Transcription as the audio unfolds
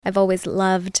I've always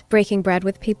loved breaking bread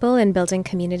with people and building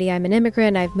community. I'm an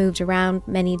immigrant. I've moved around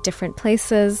many different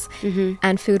places,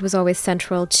 and food was always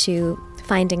central to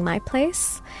finding my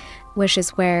place, which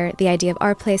is where the idea of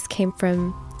Our Place came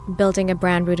from, building a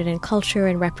brand rooted in culture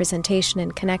and representation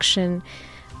and connection.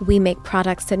 We make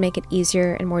products that make it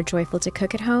easier and more joyful to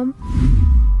cook at home.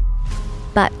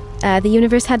 But the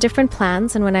universe had different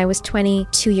plans, and when I was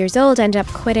 22 years old, I ended up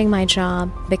quitting my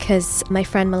job because my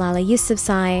friend Malala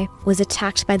Yousafzai was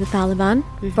attacked by the Taliban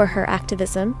for her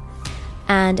activism.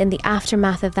 And in the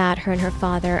aftermath of that, her and her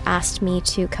father asked me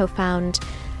to co-found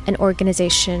an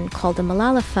organization called the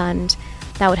Malala Fund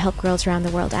that would help girls around the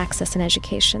world access an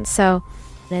education. So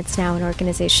it's now an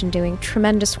organization doing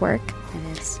tremendous work.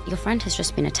 It is. Your friend has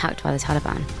just been attacked by the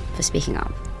Taliban for speaking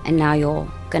up, and now you're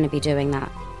going to be doing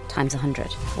that times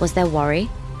 100. Was there worry?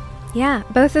 Yeah,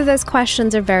 both of those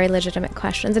questions are very legitimate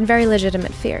questions and very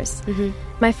legitimate fears.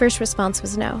 My first response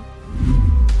was no.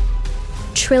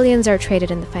 Trillions are traded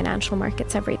in the financial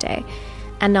markets every day,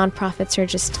 and nonprofits are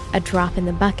just a drop in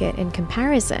the bucket in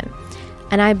comparison.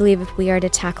 And I believe if we are to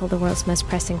tackle the world's most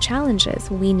pressing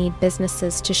challenges, we need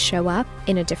businesses to show up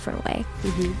in a different way.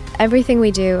 Everything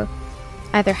we do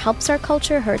either helps our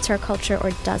culture, hurts our culture,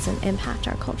 or doesn't impact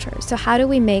our culture. So how do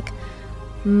we make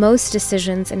most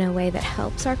decisions in a way that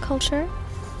helps our culture?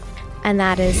 And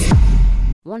that is...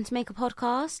 Want to make a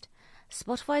podcast?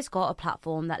 Spotify's got a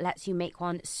platform that lets you make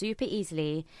one super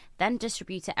easily, then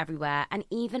distribute it everywhere and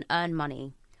even earn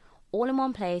money. All in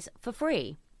one place for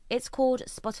free. It's called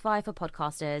Spotify for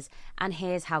Podcasters, and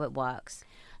here's how it works.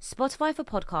 Spotify for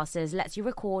Podcasters lets you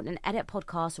record and edit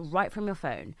podcasts right from your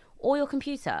phone or your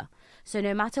computer. So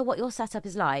no matter what your setup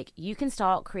is like, you can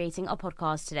start creating a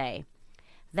podcast today.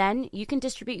 Then you can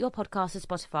distribute your podcast to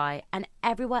Spotify and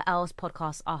everywhere else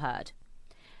podcasts are heard.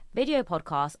 Video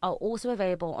podcasts are also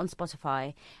available on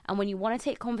Spotify, and when you want to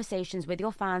take conversations with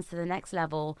your fans to the next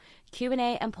level,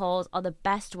 Q&A and polls are the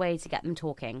best way to get them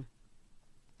talking.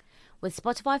 With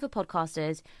Spotify for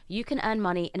Podcasters, you can earn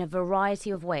money in a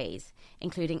variety of ways,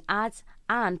 including ads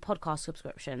and podcast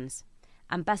subscriptions.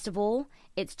 And best of all,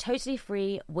 it's totally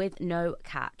free with no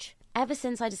catch. Ever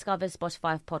since I discovered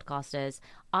Spotify for Podcasters,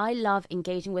 I love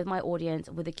engaging with my audience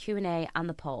with the Q&A and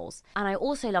the polls. And I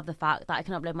also love the fact that I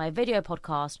can upload my video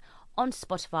podcast onto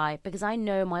Spotify because I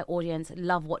know my audience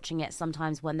love watching it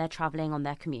sometimes when they're traveling on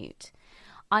their commute.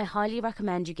 I highly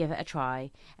recommend you give it a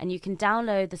try, and you can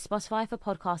download the Spotify for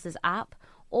Podcasters app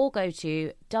or go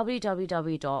to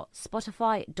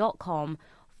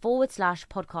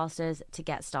www.spotify.com/podcasters to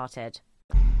get started.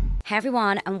 Hey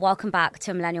everyone, and welcome back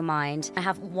to Millennial Mind. I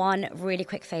have one really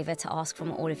quick favour to ask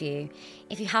from all of you.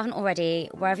 If you haven't already,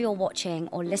 wherever you're watching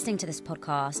or listening to this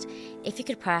podcast, if you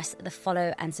could press the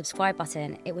follow and subscribe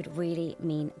button, it would really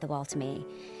mean the world to me.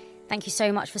 Thank you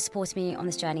so much for supporting me on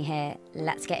this journey here.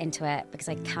 Let's get into it, because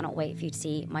I cannot wait for you to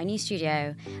see my new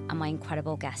studio and my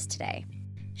incredible guest today.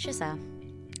 Shiza,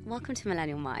 welcome to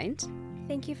Millennial Mind.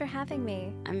 Thank you for having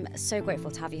me. I'm so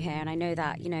grateful to have you here, and I know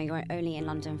that, you're only in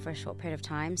London for a short period of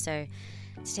time, so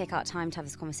to take out time to have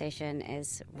this conversation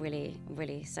is really,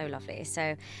 really so lovely.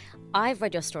 So I've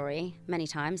read your story many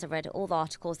times. I've read all the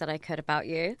articles that I could about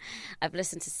you. I've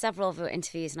listened to several of your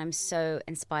interviews, and I'm so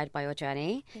inspired by your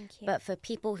journey. Thank you. But for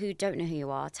people who don't know who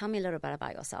you are, tell me a little bit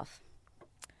about yourself.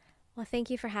 Well, thank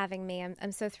you for having me.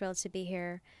 I'm so thrilled to be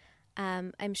here.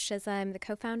 I'm Shiza. I'm the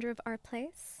co-founder of Our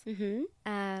Place.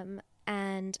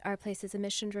 And Our Place is a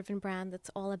mission-driven brand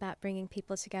that's all about bringing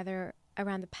people together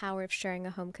around the power of sharing a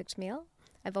home-cooked meal.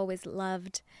 I've always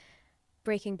loved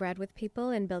breaking bread with people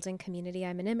and building community.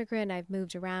 I'm an immigrant. I've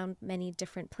moved around many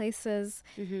different places,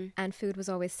 and food was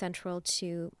always central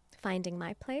to finding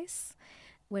my place,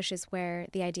 which is where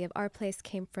the idea of Our Place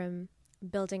came from,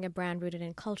 building a brand rooted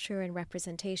in culture and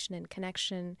representation and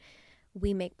connection.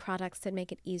 We make products that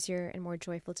make it easier and more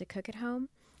joyful to cook at home.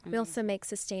 We also make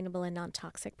sustainable and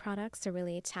non-toxic products, so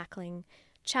really tackling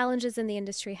challenges in the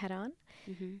industry head on.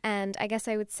 And I guess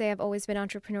I would say I've always been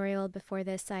entrepreneurial. Before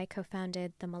this, I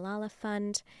co-founded the Malala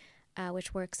Fund,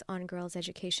 which works on girls'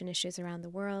 education issues around the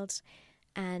world,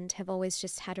 and have always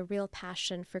just had a real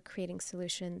passion for creating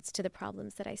solutions to the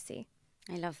problems that I see.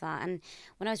 I love that. And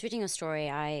when I was reading your story,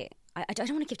 I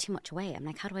don't want to give too much away. I'm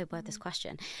like, how do I word this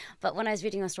question? But when I was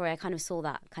reading your story, I kind of saw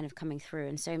that kind of coming through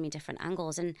in so many different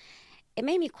angles. And it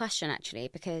made me question, actually,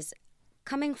 because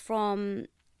coming from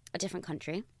a different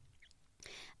country,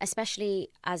 especially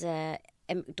as a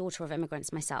daughter of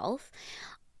immigrants myself,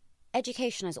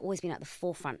 education has always been at the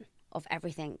forefront of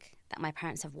everything that my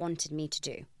parents have wanted me to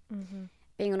do.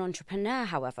 Being an entrepreneur,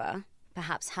 however,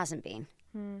 perhaps hasn't been.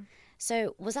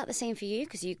 So was that the same for you?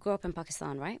 Because you grew up in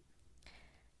Pakistan, right?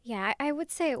 Yeah, I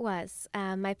would say it was.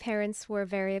 My parents were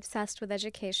very obsessed with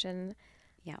education.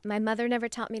 Yeah. My mother never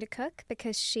taught me to cook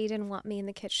because she didn't want me in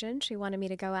the kitchen. She wanted me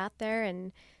to go out there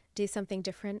and do something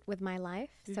different with my life.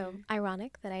 So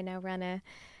ironic that I now run a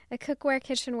cookware,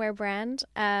 kitchenware brand.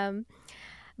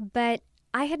 But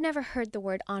I had never heard the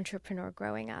word entrepreneur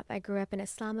growing up. I grew up in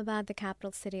Islamabad, the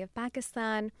capital city of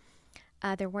Pakistan.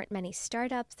 There weren't many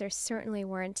startups. There certainly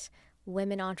weren't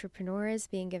women entrepreneurs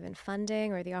being given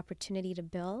funding or the opportunity to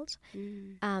build.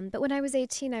 But when I was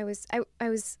 18, I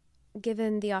was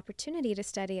given the opportunity to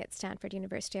study at Stanford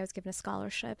University. I was given a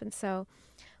scholarship, and so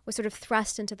was sort of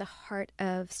thrust into the heart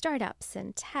of startups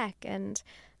and tech and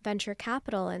venture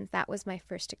capital, and that was my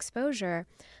first exposure.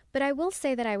 But I will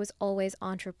say that I was always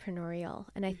entrepreneurial,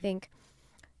 and I think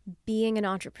being an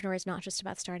entrepreneur is not just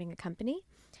about starting a company.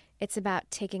 It's about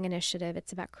taking initiative.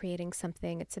 It's about creating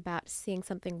something. It's about seeing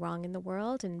something wrong in the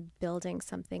world and building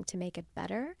something to make it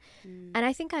better. And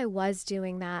I think I was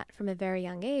doing that from a very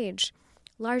young age,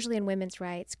 largely in women's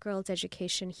rights, girls'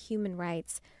 education, human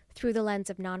rights, through the lens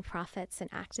of nonprofits and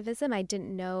activism. I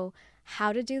didn't know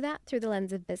how to do that through the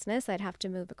lens of business. I'd have to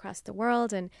move across the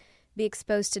world and be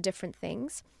exposed to different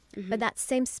things. But that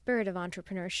same spirit of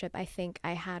entrepreneurship, I think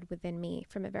I had within me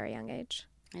from a very young age.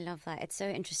 I love that. It's so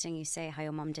interesting you say how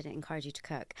your mum didn't encourage you to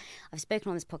cook. I've spoken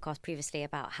on this podcast previously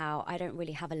about how I don't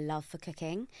really have a love for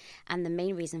cooking. And the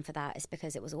main reason for that is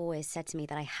because it was always said to me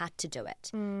that I had to do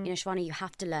it. You know, Shivani, you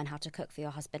have to learn how to cook for your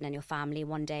husband and your family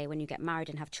one day when you get married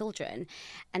and have children.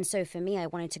 And so for me, I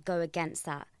wanted to go against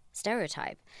that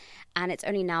stereotype. And it's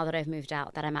only now that I've moved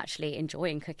out that I'm actually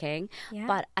enjoying cooking. Yeah.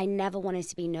 But I never wanted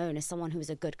to be known as someone who was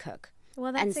a good cook.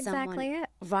 Well, that's exactly it.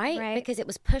 Right? Because it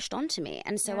was pushed onto me.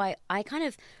 And so I kind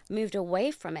of moved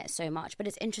away from it so much. But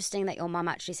it's interesting that your mum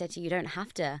actually said to you, you don't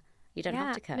have to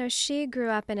cook. No, she grew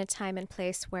up in a time and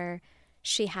place where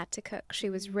she had to cook. She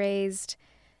was raised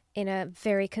in a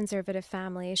very conservative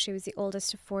family. She was the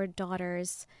oldest of 4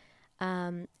 daughters,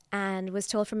 and was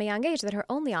told from a young age that her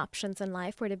only options in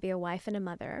life were to be a wife and a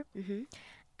mother.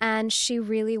 And she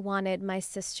really wanted my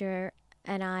sister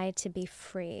and I to be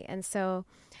free. And so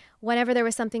whenever there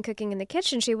was something cooking in the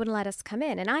kitchen, she wouldn't let us come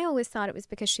in. And I always thought it was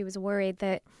because she was worried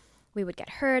that we would get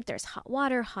hurt. There's hot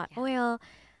water, hot oil.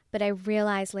 But I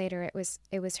realized later it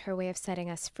was her way of setting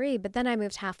us free. But then I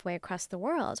moved halfway across the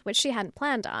world, which she hadn't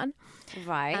planned on.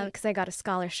 Right. Because I got a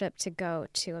scholarship to go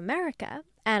to America.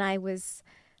 And I was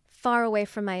far away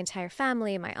from my entire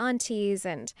family, my aunties,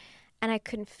 and I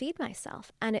couldn't feed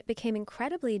myself. And it became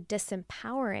incredibly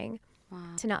disempowering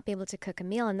to not be able to cook a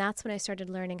meal. And that's when I started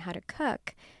learning how to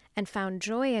cook and found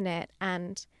joy in it,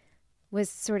 and was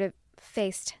sort of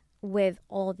faced with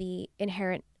all the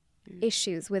inherent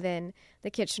issues within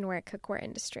the kitchenware, cookware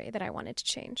industry that I wanted to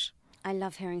change. I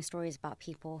love hearing stories about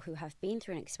people who have been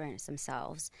through an experience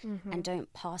themselves and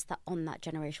don't pass that on, that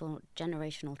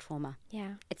generational trauma.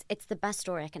 Yeah. It's the best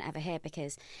story I can ever hear,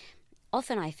 because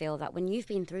often I feel that when you've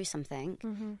been through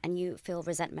something and you feel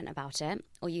resentment about it,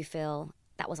 or you feel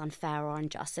that was unfair or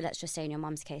unjust. So let's just say in your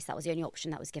mum's case, that was the only option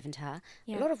that was given to her.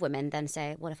 Yeah. A lot of women then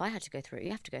say, well, if I had to go through it,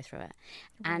 you have to go through it.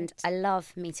 Right. And I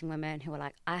love meeting women who are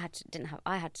like, I had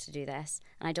to do this,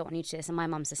 and I don't want you to do this. And my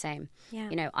mum's the same. Yeah.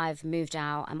 You know, I've moved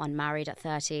out. I'm unmarried at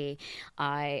 30.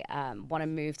 I want to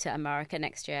move to America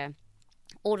next year.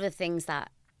 All of the things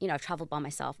that, you know, I've traveled by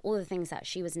myself, all the things that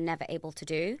she was never able to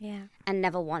do. Yeah. And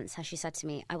never once has she said to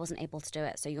me, I wasn't able to do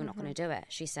it, so you're not going to do it.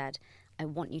 She said, I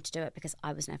want you to do it because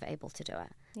I was never able to do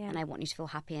it. Yeah. And I want you to feel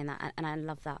happy in that. And I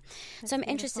love that. That's so I'm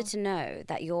interested to know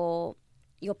that your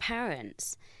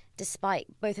parents, despite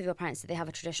both of your parents, did they have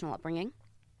a traditional upbringing?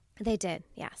 They did,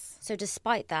 yes. So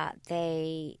despite that,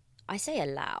 I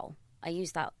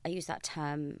use that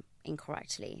term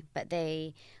incorrectly, but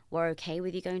they were okay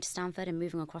with you going to Stanford and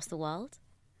moving across the world?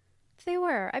 They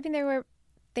were. I mean,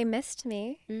 they missed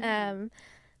me.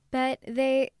 But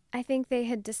I think they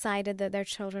had decided that their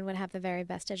children would have the very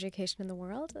best education in the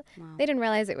world. Wow. They didn't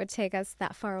realize it would take us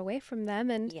that far away from them.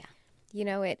 And, you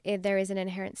know, there is an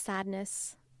inherent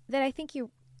sadness that I think you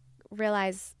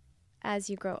realize as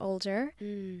you grow older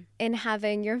in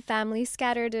having your family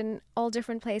scattered in all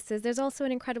different places. There's also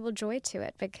an incredible joy to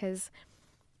it because,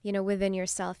 you know, within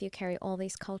yourself, you carry all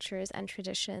these cultures and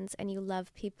traditions, and you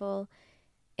love people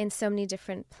in so many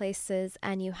different places,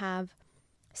 and you have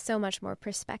so much more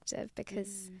perspective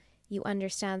because you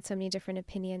understand so many different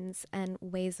opinions and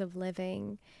ways of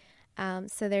living.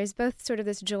 So there's both sort of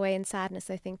this joy and sadness,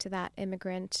 I think, to that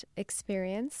immigrant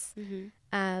experience.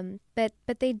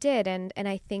 But they did, and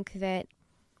I think that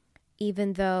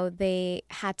even though they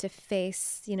had to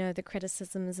face, you know, the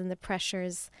criticisms and the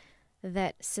pressures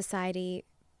that society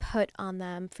put on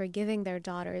them for giving their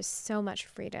daughters so much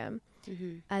freedom,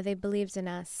 They believed in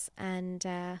us and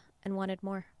wanted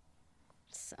more.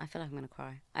 I feel like I'm going to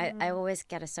cry. I always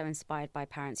get so inspired by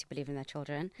parents who believe in their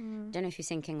children. Don't know if you've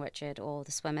seen King Richard or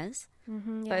The Swimmers.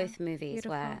 Both movies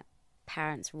beautiful. Where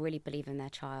parents really believe in their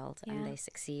child and they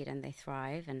succeed and they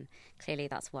thrive, and clearly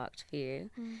that's worked for you.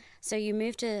 So you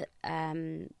moved to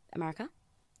America.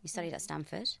 You studied at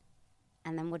Stanford.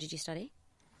 And then what did you study?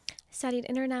 Studied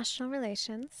international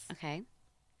relations. Okay.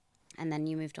 And then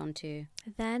you moved on to?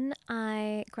 Then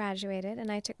I graduated and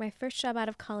I took my first job out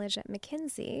of college at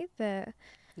McKinsey, the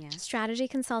strategy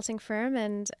consulting firm.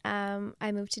 And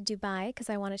I moved to Dubai because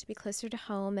I wanted to be closer to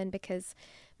home and because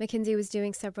McKinsey was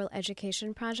doing several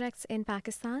education projects in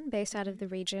Pakistan based out of the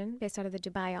region, based out of the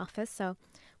Dubai office. So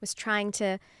was trying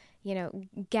to,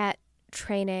 get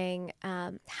training,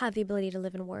 have the ability to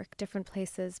live and work different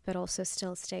places, but also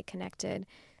still stay connected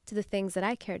to the things that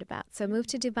I cared about. So moved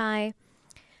to Dubai.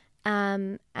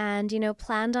 And,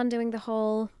 planned on doing the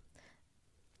whole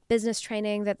business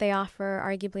training that they offer,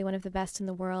 arguably one of the best in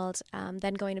the world,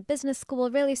 then going to business school,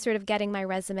 really sort of getting my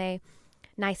resume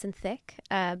nice and thick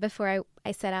before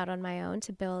I set out on my own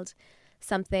to build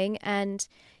something. And,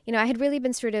 I had really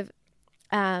been sort of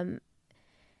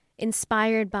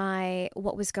inspired by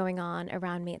what was going on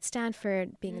around me at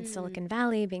Stanford, being in Silicon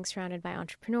Valley, being surrounded by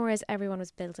entrepreneurs. Everyone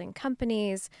was building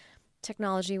companies.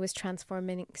 Technology was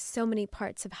transforming so many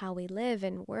parts of how we live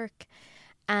and work.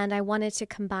 And I wanted to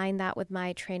combine that with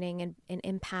my training and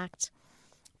impact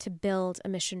to build a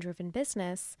mission-driven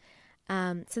business.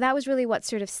 So that was really what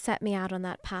sort of set me out on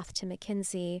that path to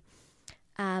McKinsey.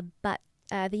 But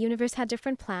the universe had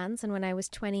different plans. And when I was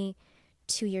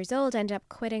 22 years old, I ended up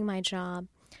quitting my job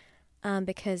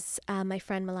because my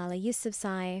friend Malala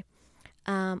Yousafzai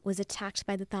was attacked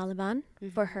by the Taliban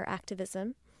for her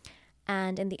activism.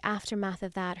 And in the aftermath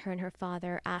of that, her and her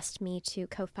father asked me to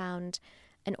co-found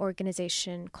an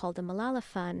organization called the Malala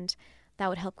Fund that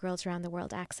would help girls around the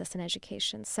world access an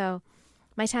education. So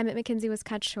my time at McKinsey was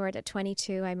cut short. At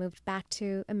 22, I moved back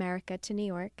to America, to New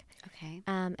York,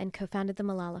 and co-founded the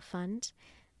Malala Fund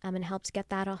and helped get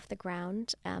that off the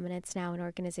ground. And it's now an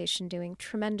organization doing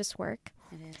tremendous work.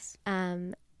 It is.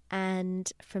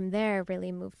 And from there,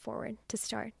 really moved forward to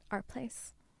start Our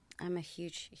Place. I'm a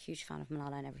huge, huge fan of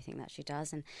Malala and everything that she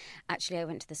does. And actually, I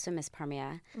went to the Swimmers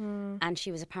premiere and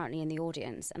she was apparently in the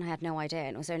audience and I had no idea.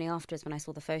 And it was only afterwards when I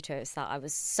saw the photos that I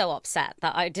was so upset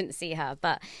that I didn't see her.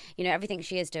 But, everything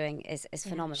she is doing is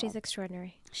phenomenal. She's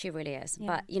extraordinary. She really is.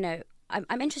 Yeah. But,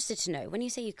 I'm interested to know, when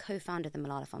you say you co-founded the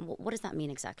Malala Fund, what does that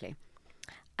mean exactly?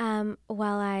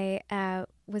 Well, I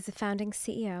was a founding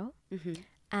CEO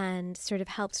and sort of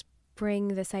helped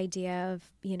bring this idea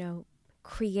of,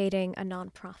 creating a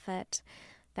nonprofit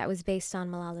that was based on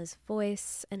Malala's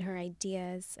voice and her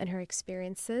ideas and her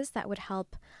experiences that would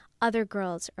help other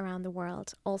girls around the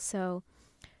world also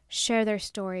share their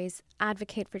stories,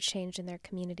 advocate for change in their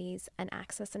communities, and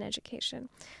access an education.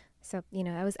 So,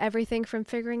 it was everything from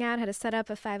figuring out how to set up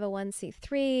a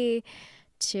 501c3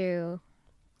 to,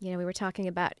 we were talking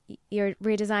about you're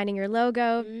redesigning your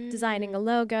logo, designing a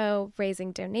logo,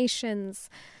 raising donations,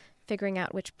 figuring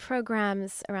out which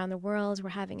programs around the world were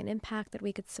having an impact that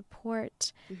we could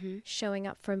support, showing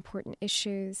up for important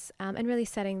issues, and really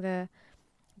setting the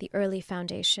early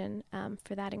foundation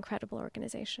for that incredible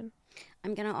organization.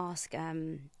 I'm going to ask,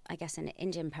 I guess, an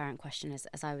Indian parent question,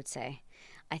 as I would say.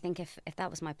 I think if that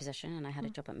was my position and I had a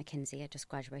job at McKinsey, I just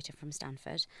graduated from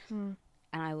Stanford, and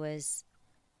I was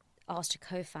asked to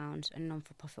co-found a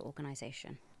non-for-profit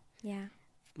organization. Yeah.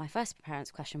 My first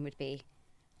parent's question would be,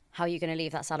 how are you going to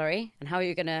leave that salary? And how are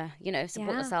you going to,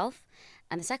 support yourself?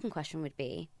 And the second question would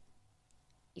be,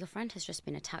 your friend has just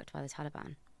been attacked by the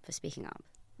Taliban for speaking up.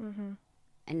 And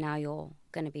now you're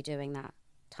going to be doing that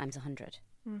times 100.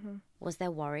 Was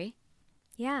there worry?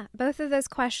 Yeah, both of those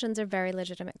questions are very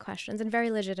legitimate questions and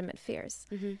very legitimate fears.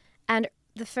 And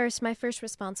my first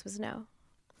response was no.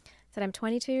 I said, I'm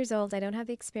 22 years old. I don't have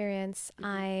the experience.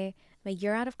 I'm a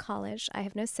year out of college. I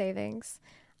have no savings.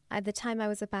 At the time, I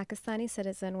was a Pakistani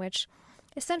citizen, which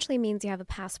essentially means you have a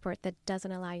passport that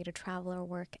doesn't allow you to travel or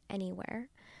work anywhere,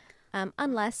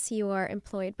 unless you are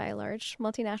employed by a large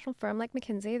multinational firm like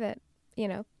McKinsey that,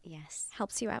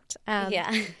 helps you out.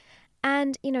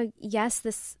 And, yes,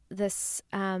 this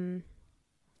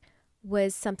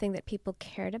was something that people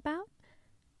cared about,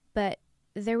 but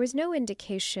there was no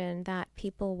indication that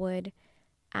people would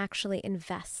actually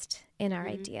invest in our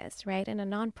ideas, right? And a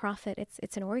nonprofit,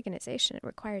 it's an organization. It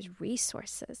requires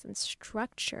resources and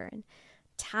structure and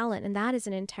talent, and that is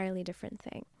an entirely different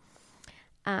thing.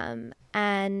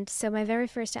 And so my very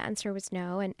first answer was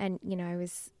no, and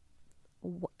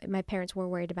my parents were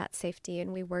worried about safety,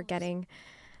 and we were getting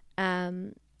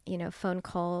phone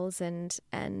calls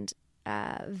and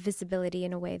visibility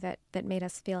in a way that made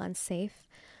us feel unsafe.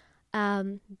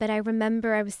 But I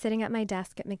remember I was sitting at my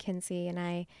desk at McKinsey, and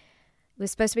I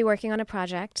was supposed to be working on a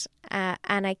project,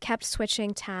 and I kept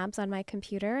switching tabs on my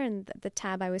computer, and the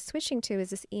tab I was switching to is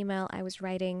this email I was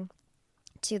writing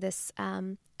to this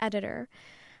editor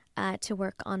to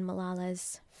work on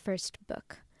Malala's first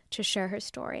book, to share her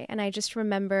story. And I just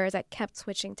remember, as I kept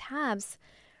switching tabs,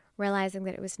 realizing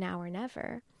that it was now or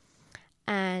never.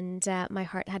 And my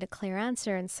heart had a clear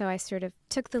answer, and so I sort of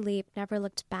took the leap, never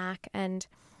looked back. And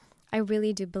I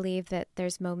really do believe that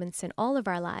there's moments in all of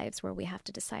our lives where we have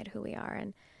to decide who we are.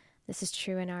 And this is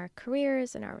true in our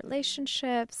careers, in our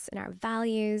relationships, in our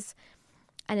values.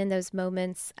 And in those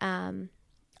moments,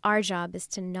 our job is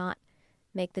to not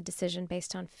make the decision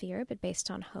based on fear, but based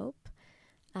on hope.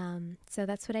 So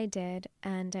that's what I did.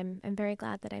 And I'm very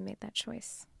glad that I made that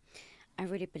choice. I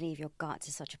really believe your gut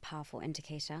is such a powerful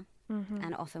indicator. Mm-hmm.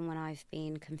 And often when I've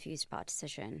been confused about a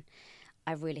decision,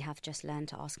 I really have just learned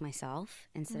to ask myself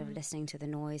instead of listening to the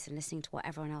noise and listening to what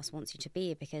everyone else wants you to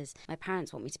be, because my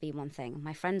parents want me to be one thing,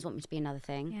 my friends want me to be another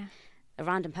thing. Yeah. A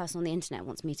random person on the internet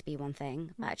wants me to be one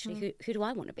thing, but actually who do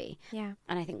I want to be? Yeah.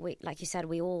 And I think we, like you said,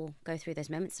 we all go through those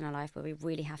moments in our life where we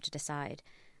really have to decide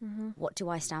what do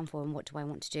I stand for and what do I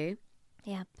want to do?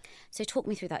 Yeah. So talk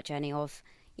me through that journey of,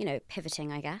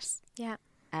 pivoting, I guess. Yeah.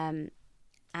 And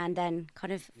then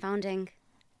kind of founding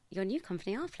your new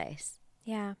company, Our Place.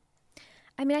 Yeah.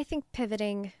 I mean, I think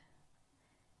pivoting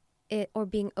or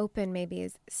being open maybe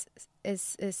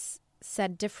is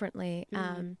said differently.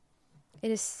 It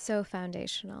is so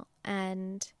foundational.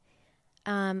 And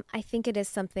I think it is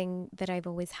something that I've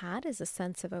always had, is a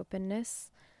sense of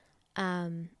openness.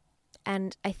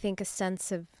 And I think a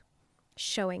sense of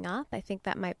showing up. I think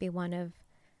that might be one of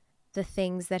the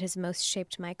things that has most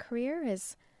shaped my career,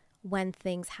 is when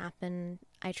things happen,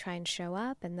 I try and show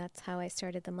up. And that's how I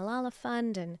started the Malala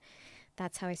Fund, and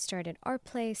that's how I started Our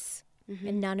Place.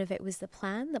 And none of it was the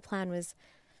plan. The plan was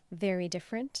very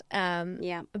different.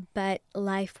 But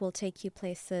life will take you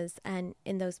places, and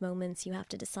in those moments you have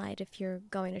to decide if you're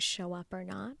going to show up or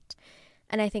not.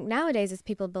 And I think nowadays, as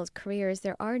people build careers,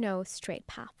 there are no straight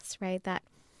paths, right? That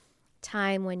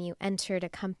time when you entered a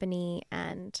company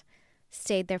and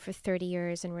stayed there for 30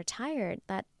 years and retired,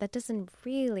 that doesn't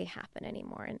really happen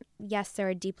anymore. And yes, there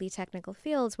are deeply technical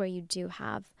fields where you do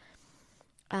have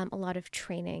a lot of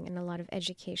training and a lot of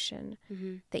education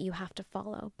that you have to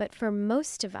follow. But for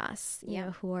most of us, you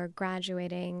know, who are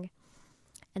graduating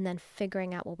and then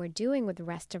figuring out what we're doing with the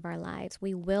rest of our lives,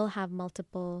 we will have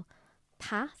multiple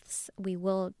paths. We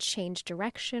will change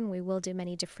direction. We will do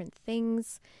many different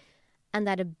things. And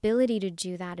that ability to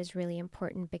do that is really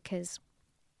important, because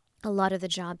a lot of the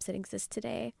jobs that exist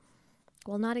today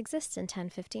will not exist in 10,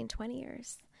 15, 20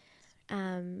 years.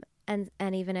 And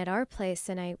even at Our Place,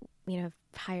 and I, have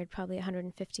hired probably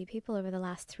 150 people over the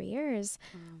last 3 years.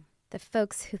 The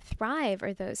folks who thrive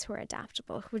are those who are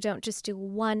adaptable, who don't just do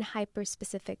one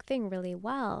hyper-specific thing really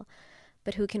well,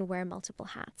 but who can wear multiple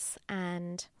hats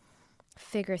and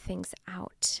figure things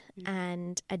out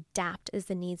and adapt as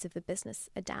the needs of the business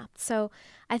adapt. So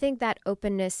I think that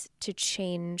openness to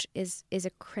change is a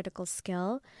critical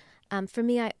skill. For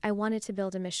me, I wanted to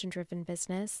build a mission-driven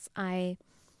business. I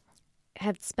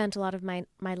have spent a lot of my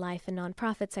life in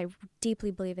nonprofits. I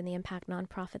deeply believe in the impact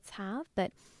nonprofits have,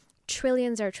 but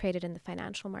trillions are traded in the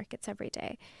financial markets every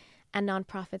day, and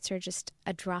nonprofits are just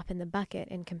a drop in the bucket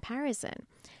in comparison.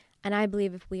 And I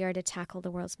believe if we are to tackle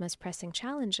the world's most pressing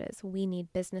challenges, we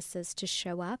need businesses to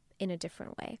show up in a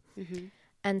different way.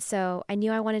 And so I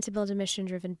knew I wanted to build a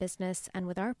mission-driven business, and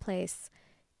with Our Place,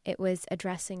 it was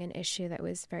addressing an issue that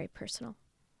was very personal.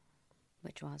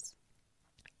 Which was?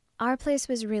 Our Place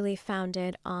was really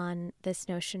founded on this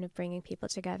notion of bringing people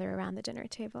together around the dinner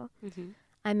table.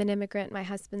 I'm an immigrant. My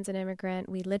husband's an immigrant.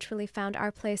 We literally found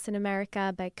Our Place in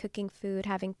America by cooking food,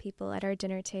 having people at our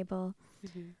dinner table,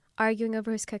 arguing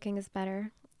over whose cooking is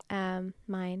better,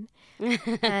 mine,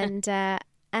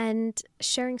 and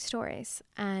sharing stories.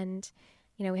 And,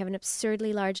 we have an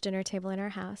absurdly large dinner table in our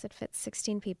house. It fits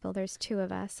 16 people. There's 2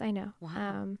 of us. I know.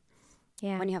 Wow.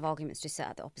 Yeah. When you have arguments, just sit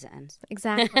at the opposite ends.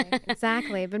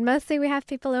 Exactly. But mostly we have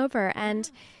people over. And,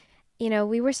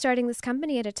 we were starting this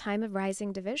company at a time of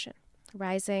rising division,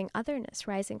 rising otherness,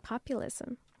 rising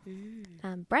populism,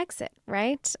 Brexit,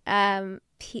 right?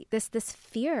 This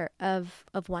fear of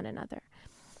one another.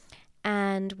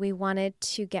 And we wanted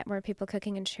to get more people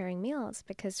cooking and sharing meals,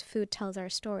 because food tells our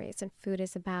stories, and food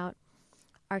is about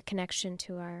our connection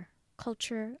to our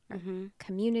culture, our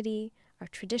community, our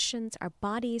traditions, our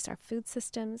bodies, our food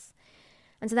systems.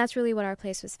 And so that's really what our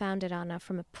place was founded on. Now,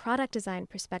 from a product design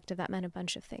perspective, that meant a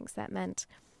bunch of things. That meant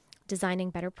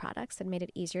designing better products that made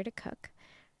it easier to cook.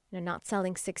 Not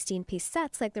selling 16-piece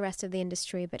sets like the rest of the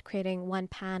industry, but creating one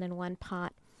pan and one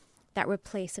pot that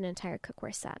replace an entire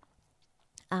cookware set.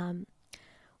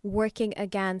 Working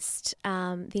against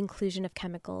the inclusion of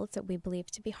chemicals that we believe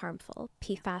to be harmful,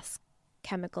 PFAS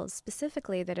chemicals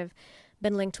specifically, that have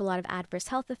been linked to a lot of adverse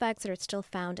health effects that are still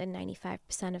found in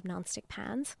 95% of nonstick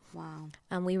pans. Wow.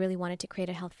 We really wanted to create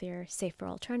a healthier, safer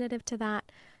alternative to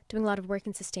that. Doing a lot of work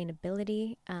in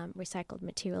sustainability, recycled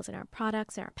materials in our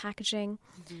products, in our packaging,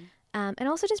 and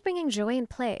also just bringing joy and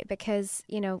play, because,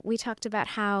 we talked about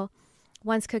how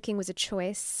once cooking was a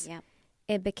choice,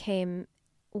 it became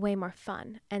way more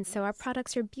fun. And so our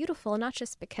products are beautiful, not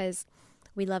just because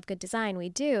we love good design, we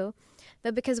do,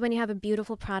 but because when you have a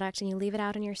beautiful product and you leave it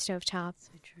out on your stovetop,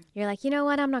 you're like, you know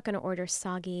what, I'm not going to order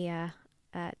soggy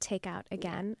takeout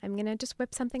again. I'm going to just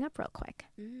whip something up real quick.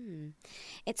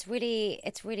 It's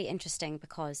really interesting,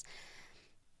 because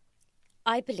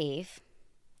I believe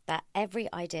that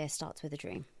every idea starts with a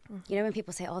dream. When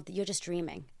people say, oh, you're just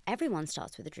dreaming, everyone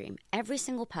starts with a dream. Every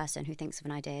single person who thinks of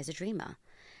an idea is a dreamer.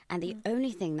 And the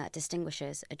only thing that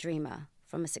distinguishes a dreamer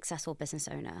from a successful business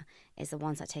owner is the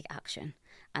ones that take action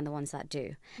and the ones that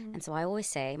do. And so I always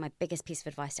say my biggest piece of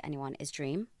advice to anyone is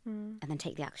dream and then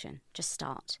take the action. Just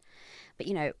start. But,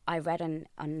 I read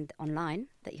online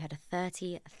that you had a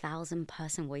 30,000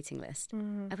 person waiting list.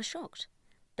 I was shocked.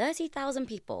 30,000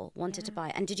 people wanted to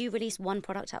buy. And did you release one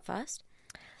product at first?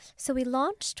 So we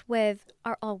launched with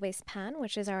our Always pan,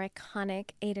 which is our iconic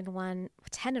 8-in-1,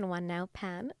 10-in-1 now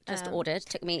pan. Just ordered.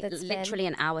 Took me literally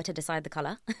an hour to decide the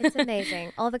color. It's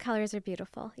amazing. All the colors are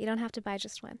beautiful. You don't have to buy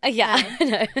just one. I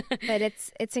know. But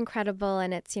it's incredible,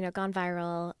 and it's gone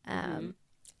viral,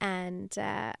 and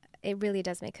it really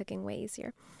does make cooking way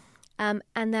easier. And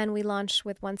then we launched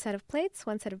with one set of plates,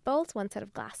 one set of bowls, one set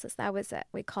of glasses. That was it.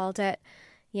 We called it,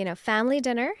 family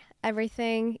dinner,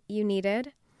 everything you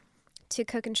needed to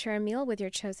cook and share a meal with your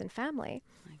chosen family.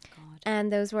 Oh my God.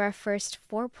 And those were our first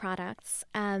 4 products.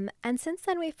 And since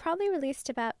then, we've probably released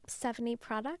about 70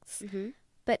 products.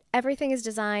 But everything is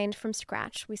designed from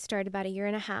scratch. We started about 1.5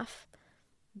 years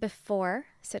before.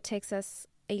 So it takes us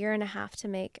 1.5 years to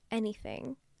make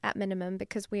anything at minimum,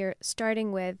 because we're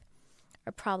starting with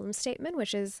a problem statement,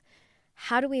 which is,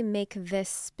 how do we make this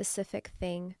specific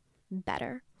thing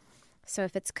better? So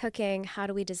if it's cooking, how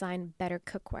do we design better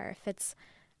cookware? If it's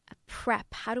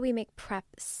prep, how do we make prep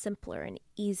simpler and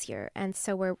easier? And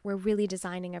so we're really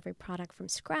designing every product from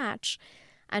scratch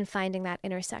and finding that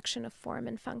intersection of form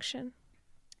and function.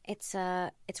 It's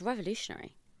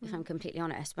revolutionary, if I'm completely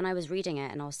honest. When I was reading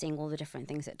it and I was seeing all the different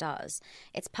things it does,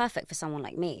 it's perfect for someone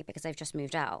like me, because I've just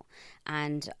moved out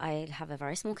and I have a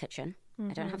very small kitchen.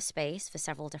 I don't have space for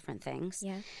several different things.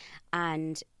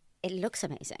 And it looks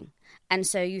amazing. And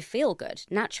so you feel good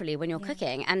naturally when you're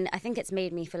cooking. And I think it's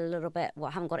made me feel a little bit,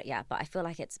 I haven't got it yet, but I feel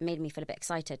like it's made me feel a bit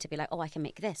excited to be like, oh, I can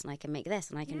make this and I can make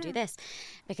this and I can do this.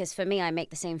 Because for me, I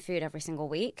make the same food every single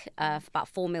week, for about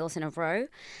 4 meals in a row.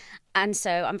 And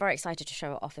so I'm very excited to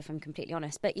show it off, if I'm completely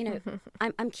honest. But,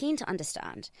 I'm keen to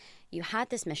understand. You had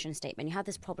this mission statement, you had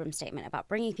this problem statement about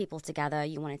bringing people together.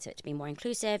 You wanted it to be more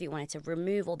inclusive. You wanted to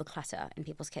remove all the clutter in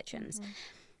people's kitchens.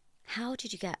 How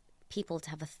did you get people to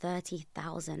have a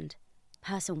 30,000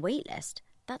 person wait list?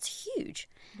 That's huge.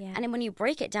 And then when you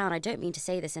break it down, I don't mean to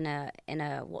say this in a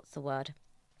what's the word?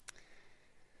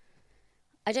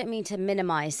 I don't mean to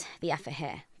minimize the effort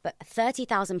here, but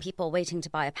 30,000 people waiting to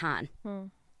buy a pan.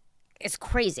 It's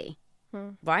crazy,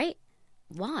 right?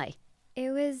 Why? It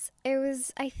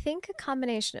was, I think, a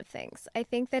combination of things. I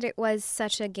think that it was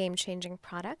such a game-changing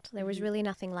product. There was really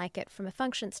nothing like it from a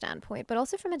function standpoint, but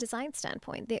also from a design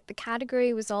standpoint. The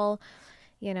category was all,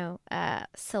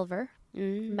 silver,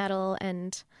 metal,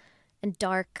 and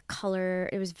dark color.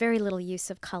 It was very little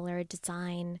use of color,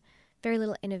 design, very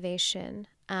little innovation.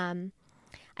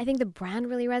 I think the brand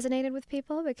really resonated with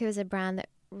people because it was a brand that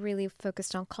really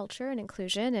focused on culture and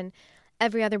inclusion, and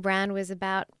every other brand was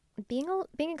about being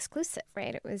exclusive,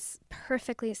 right? It was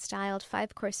perfectly styled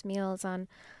 5-course meals on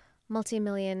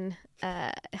multi-million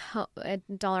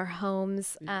dollar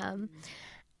homes.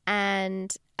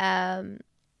 And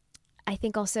I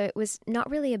think also it was not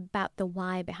really about the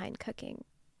why behind cooking.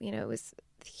 It was,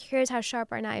 here's how sharp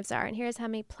our knives are and here's how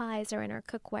many plies are in our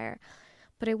cookware.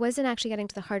 But it wasn't actually getting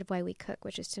to the heart of why we cook,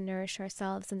 which is to nourish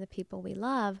ourselves and the people we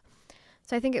love.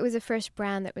 So I think it was the first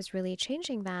brand that was really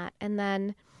changing that. And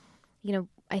then,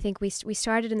 I think we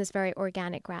started in this very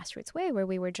organic grassroots way where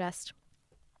we were just,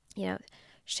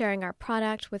 sharing our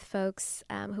product with folks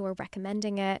who were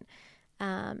recommending it,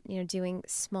 doing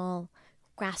small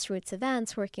grassroots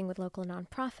events, working with local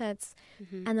nonprofits.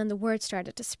 And then the word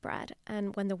started to spread.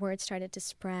 And when the word started to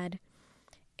spread,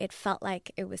 it felt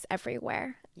like it was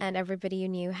everywhere. And everybody you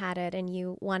knew had it, and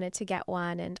you wanted to get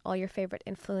one, and all your favorite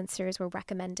influencers were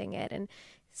recommending it. And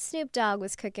Snoop Dogg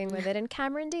was cooking with it, and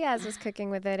Cameron Diaz was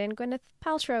cooking with it, and Gwyneth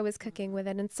Paltrow was cooking with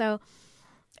it. And so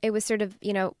it was sort of,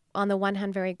 on the one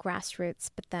hand, very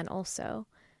grassroots, but then also,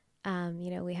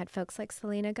 we had folks like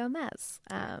Selena Gomez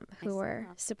who were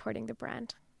supporting the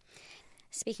brand.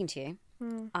 Speaking to you,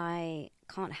 I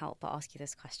can't help but ask you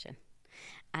this question,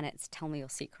 and it's tell me your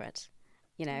secret.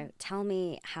 Tell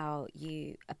me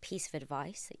a piece of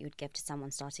advice that you would give to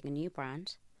someone starting a new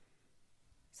brand,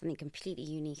 something completely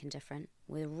unique and different,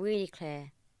 with a really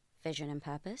clear vision and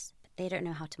purpose, but they don't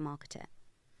know how to market it.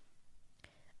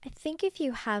 I think if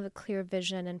you have a clear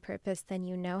vision and purpose, then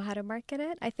you know how to market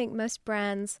it. I think most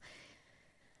brands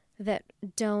that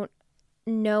don't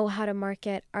know how to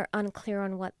market are unclear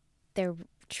on what their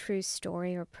true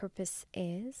story or purpose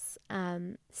is.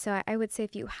 So I would say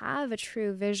if you have a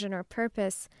true vision or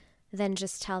purpose, then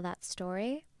just tell that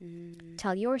story.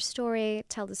 Tell your story,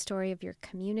 tell the story of your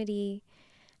community,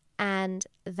 and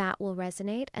that will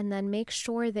resonate. And then make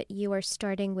sure that you are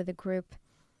starting with a group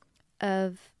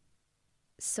of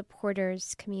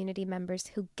supporters, community members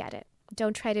who get it.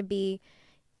 Don't try to be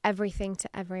everything to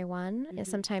everyone.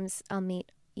 Sometimes I'll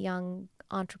meet young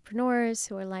entrepreneurs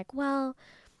who are like, well,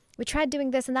 we tried doing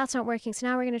this and that's not working, so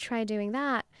now we're going to try doing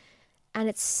that. And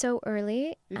it's so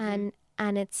early, and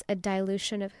it's a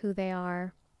dilution of who they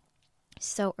are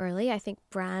so early. I think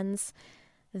brands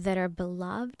that are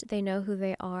beloved, they know who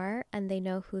they are and they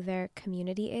know who their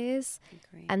community is.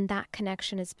 And that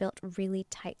connection is built really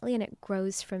tightly, and it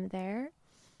grows from there.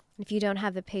 If you don't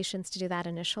have the patience to do that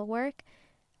initial work,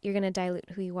 you're going to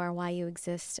dilute who you are, why you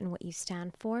exist, and what you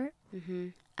stand for.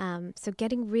 So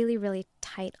getting really, really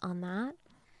tight on that.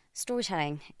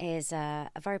 Storytelling is a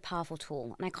very powerful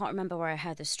tool. And I can't remember where I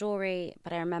heard the story,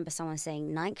 but I remember someone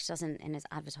saying Nike doesn't, in his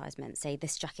advertisement, say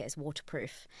this jacket is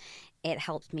waterproof. It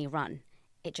helped me run.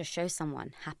 It just shows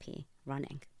someone happy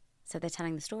running. So they're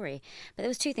telling the story. But there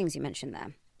was two things you mentioned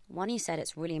there. One, you said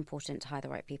it's really important to hire the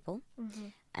right people.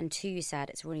 And two, you said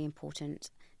it's really important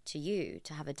to you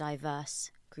to have a diverse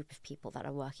group of people that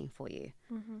are working for you.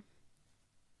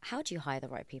 How do you hire the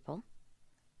right people?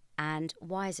 And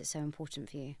why is it so important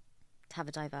for you to have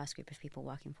a diverse group of people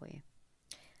working for you?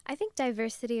 I think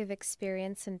diversity of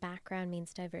experience and background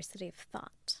means diversity of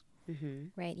thought,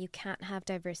 right? You can't have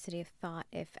diversity of thought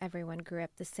if everyone grew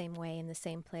up the same way in the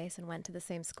same place and went to the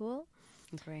same school.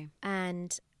 Agree.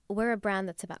 And we're a brand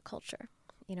that's about culture.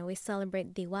 We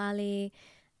celebrate Diwali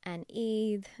and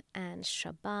Eid and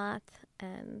Shabbat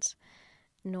and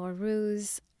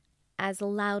Nowruz as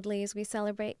loudly as we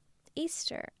celebrate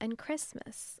Easter and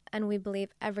Christmas. And we believe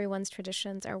everyone's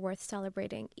traditions are worth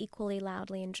celebrating equally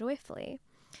loudly and joyfully.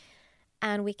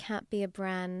 And we can't be a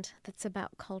brand that's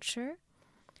about culture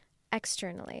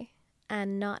externally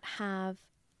and not have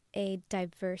a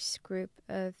diverse group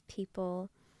of people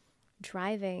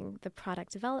driving the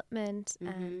product development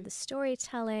and the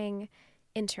storytelling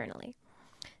internally.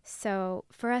 So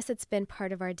for us, it's been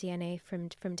part of our DNA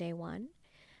from day one.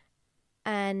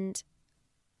 And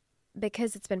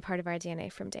because it's been part of our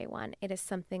DNA from day one, it is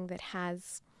something that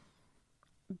has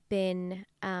been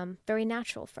very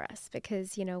natural for us.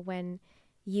 Because, when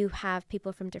you have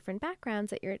people from different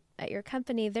backgrounds at your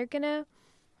company, they're going to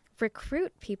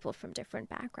recruit people from different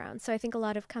backgrounds. So I think a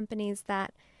lot of companies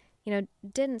that,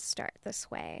 didn't start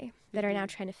this way, that are now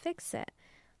trying to fix it,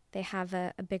 they have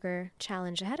a bigger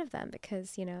challenge ahead of them.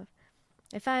 Because,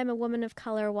 if I'm a woman of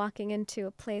color walking into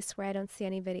a place where I don't see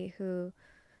anybody who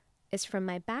is from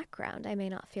my background, I may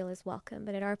not feel as welcome.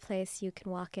 But at our place, you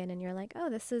can walk in and you're like, oh,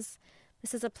 this is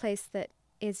a place that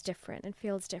is different and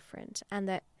feels different,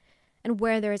 and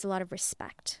where there is a lot of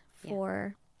respect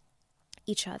for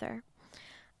each other.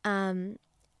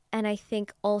 And I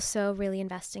think also really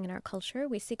investing in our culture.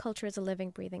 We see culture as a living,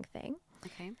 breathing thing.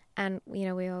 Okay. And, we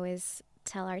always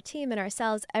tell our team and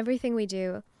ourselves, everything we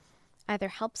do either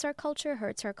helps our culture,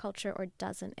 hurts our culture, or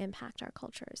doesn't impact our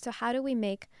culture. So how do we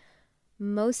make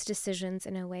most decisions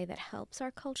in a way that helps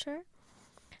our culture?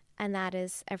 And that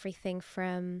is everything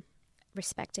from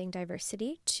respecting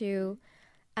diversity to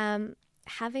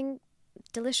having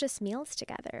delicious meals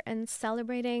together and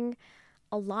celebrating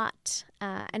a lot.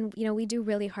 And, we do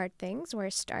really hard things. We're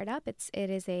a startup. It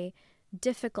is a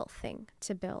difficult thing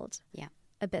to build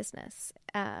a business.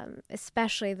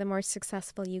 Especially the more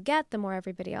successful you get, the more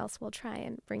everybody else will try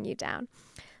and bring you down.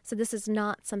 So this is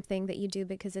not something that you do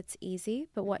because it's easy,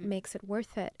 but what makes it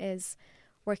worth it is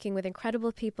working with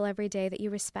incredible people every day that you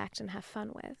respect and have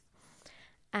fun with.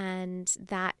 And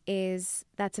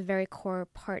that's a very core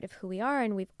part of who we are,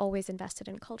 and we've always invested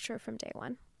in culture from day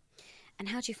one. And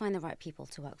how do you find the right people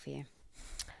to work for you?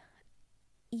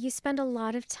 You spend a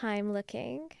lot of time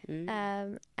looking,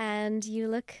 and you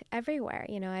look everywhere.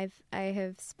 You know, I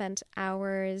have spent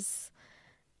hours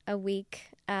a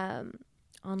week on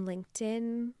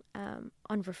LinkedIn, on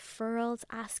referrals,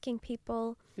 asking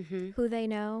people who they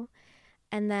know.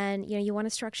 And then, you know, you want to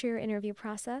structure your interview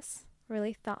process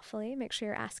really thoughtfully. Make sure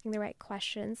you're asking the right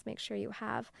questions. Make sure you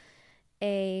have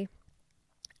a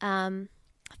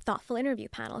thoughtful interview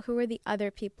panel. Who are the other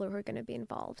people who are going to be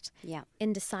involved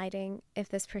in deciding if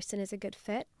this person is a good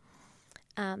fit?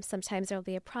 Sometimes there'll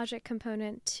be a project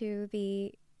component to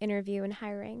the interview and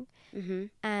hiring.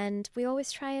 And we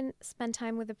always try and spend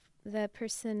time with the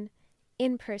person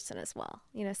in person as well.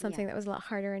 You know, something that was a lot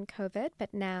harder in COVID,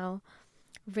 but now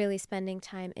really spending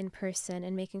time in person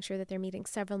and making sure that they're meeting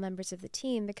several members of the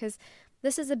team, because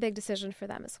this is a big decision for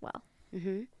them as well.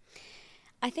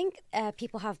 I think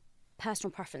people have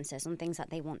personal preferences on things that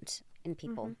they want in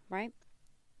people, right?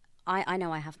 I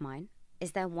know I have mine.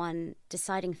 Is there one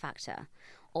deciding factor,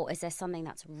 or is there something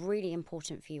that's really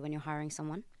important for you when you're hiring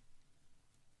someone?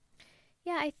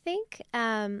 Yeah, I think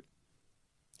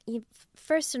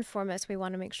first and foremost, we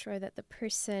want to make sure that the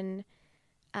person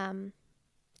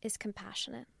is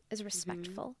compassionate, is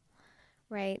respectful,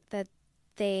 right? That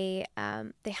they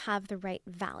have the right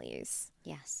values.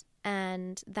 Yes.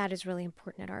 And that is really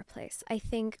important at our place. I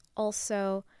think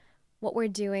also what we're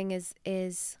doing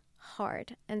is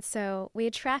hard. And so we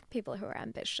attract people who are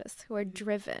ambitious, who are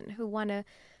driven, who want to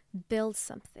build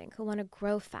something, who want to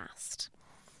grow fast.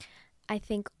 I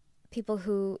think people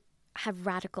who have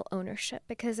radical ownership,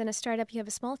 because in a startup you have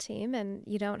a small team and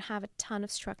you don't have a ton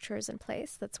of structures in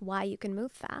place. That's why you can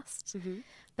move fast.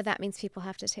 But that means people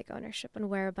have to take ownership and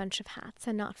wear a bunch of hats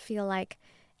and not feel like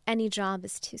any job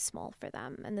is too small for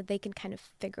them and that they can kind of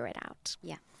figure it out.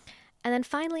 Yeah. And then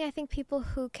finally, I think people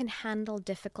who can handle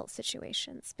difficult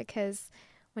situations, because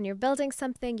when you're building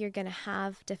something, you're going to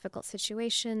have difficult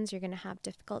situations. You're going to have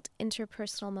difficult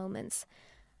interpersonal moments.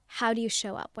 How do you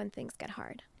show up when things get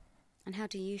hard? And how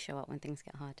do you show up when things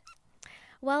get hard?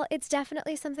 Well, it's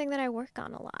definitely something that I work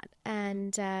on a lot.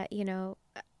 And, you know,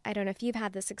 I don't know if you've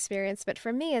had this experience, but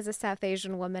for me as a South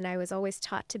Asian woman, I was always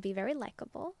taught to be very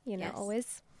likable, you know,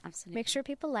 always make sure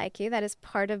people like you. That is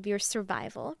part of your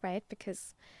survival, right?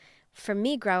 Because for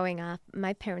me growing up,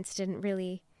 my parents didn't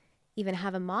really even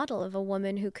have a model of a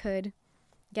woman who could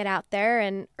get out there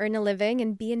and earn a living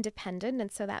and be independent.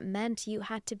 And so that meant you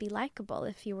had to be likable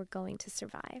if you were going to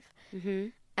survive.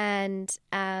 And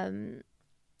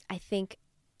I think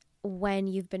when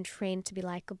you've been trained to be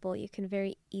likable, you can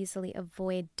very easily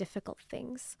avoid difficult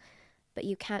things. But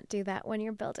you can't do that when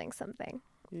you're building something.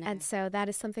 No. And so that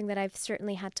is something that I've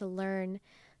certainly had to learn,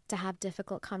 to have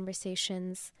difficult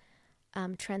conversations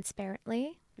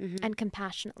transparently and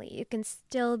compassionately. You can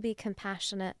still be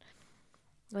compassionate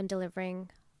when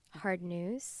delivering hard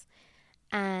news,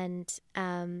 and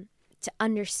to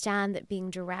understand that being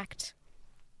direct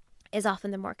is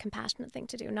often the more compassionate thing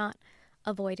to do, not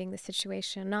avoiding the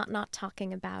situation, not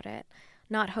talking about it,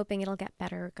 not hoping it'll get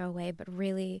better or go away, but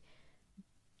really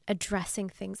addressing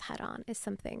things head on is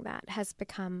something that has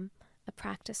become a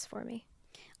practice for me.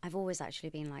 I've always actually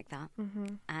been like that.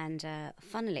 And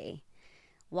funnily,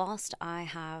 whilst I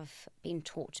have been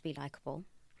taught to be likable,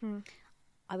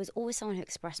 I was always someone who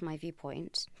expressed my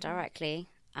viewpoint directly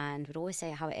and would always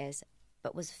say how it is,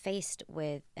 but was faced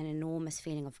with an enormous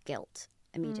feeling of guilt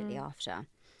immediately after.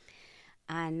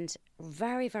 And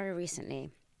very, very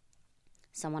recently,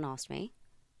 someone asked me,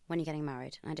 when are you getting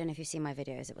married? And I don't know if you've seen my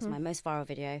videos. It was my most viral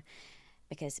video,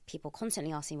 because people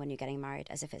constantly ask me when you're getting married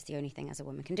as if it's the only thing as a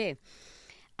woman can do.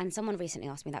 And someone recently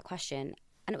asked me that question,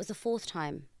 and it was the fourth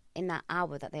time in that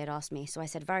hour that they had asked me. So I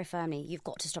said very firmly, you've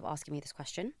got to stop asking me this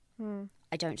question.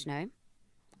 I don't know.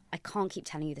 I can't keep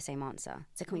telling you the same answer.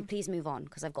 So can we please move on?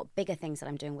 Because I've got bigger things that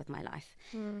I'm doing with my life.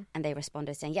 And they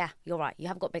responded saying, yeah, you're right. You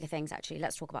have got bigger things, actually.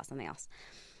 Let's talk about something else.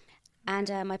 And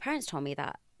my parents told me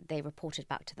that they reported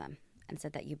back to them and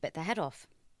said that you bit their head off.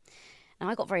 Now,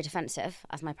 I got very defensive,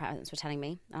 as my parents were telling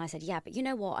me. And I said, yeah, but you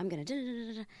know what? I'm going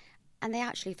to... And they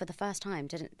actually, for the first time,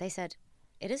 didn't. They said,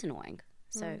 it is annoying.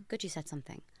 So good you said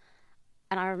something.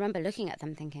 And I remember looking at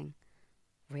them thinking,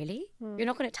 really? You're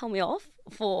not going to tell me off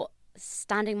for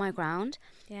standing my ground?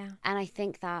 Yeah. And I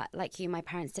think that, like you, my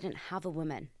parents didn't have a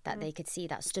woman that they could see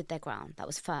that stood their ground, that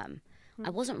was firm. I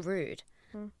wasn't rude.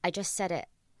 I just said it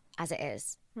as it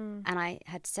is. And I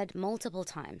had said multiple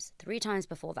times, 3 times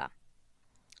before that,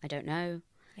 I don't know.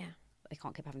 Yeah. we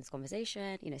can't keep having this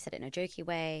conversation. You know, said it in a jokey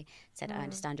way, said, I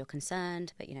understand you're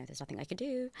concerned, but, you know, there's nothing I can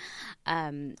do.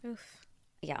 Oof.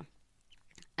 Yeah.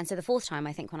 And so the fourth time,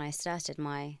 I think when I asserted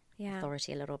my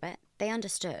authority a little bit, they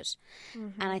understood.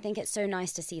 And I think it's so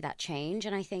nice to see that change.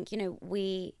 And I think, you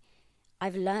know,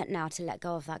 I've learnt now to let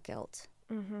go of that guilt.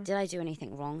 Did I do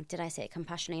anything wrong? Did I say it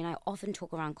compassionately? And I often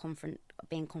talk around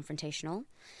being confrontational.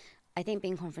 I think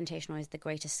being confrontational is the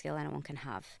greatest skill anyone can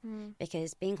have,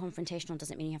 because being confrontational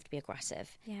doesn't mean you have to be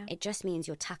aggressive. Yeah. It just means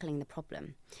you're tackling the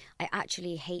problem. I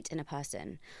actually hate in a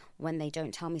person when they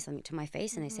don't tell me something to my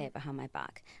face and they say it behind my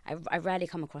back. I rarely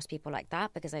come across people like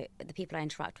that, because the people I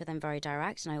interact with, I'm very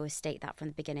direct, and I always state that from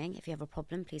the beginning. If you have a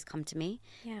problem, please come to me.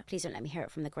 Yeah. Please don't let me hear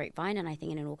it from the grapevine. And I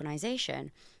think in an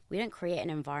organization, we don't create an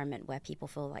environment where people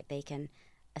feel like they can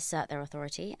assert their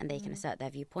authority and they can assert their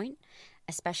viewpoint,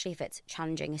 especially if it's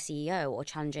challenging a CEO or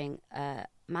challenging a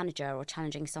manager or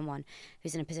challenging someone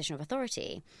who's in a position of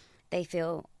authority. They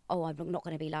feel, oh, I'm not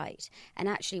going to be liked. And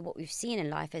actually what we've seen in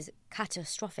life is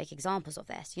catastrophic examples of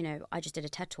this. You know, I just did a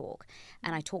TED talk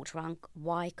and I talked around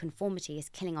why conformity is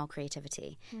killing our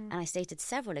creativity. And I stated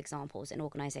several examples in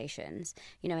organizations.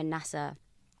 You know, in NASA,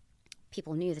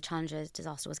 people knew the Challenger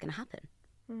disaster was going to happen.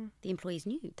 The employees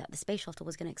knew that the space shuttle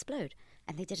was going to explode,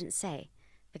 and they didn't say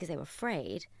because they were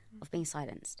afraid of being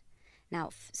silenced. Now,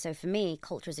 so for me,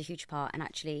 culture is a huge part, and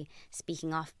actually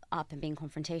speaking up and being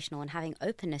confrontational and having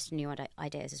openness to new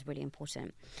ideas is really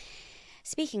important.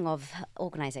 Speaking of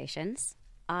organizations,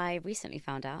 I recently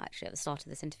found out, actually at the start of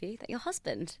this interview, that your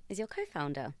husband is your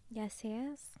co-founder. Yes, he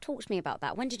is. Talk to me about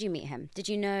that. When did you meet him? Did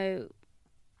you know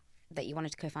that you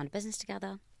wanted to co-found a business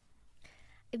together?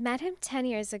 I met him 10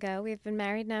 years ago. We've been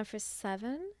married now for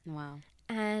 7. Wow.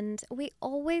 And we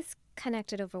always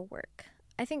connected over work.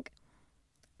 I think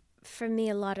for me,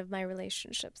 a lot of my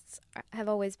relationships have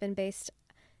always been based,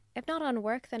 if not on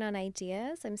work, then on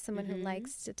ideas. I'm someone who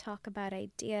likes to talk about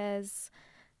ideas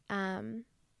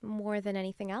more than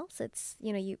anything else. It's,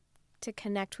 you know, to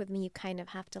connect with me, you kind of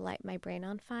have to light my brain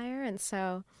on fire. And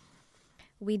so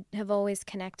we have always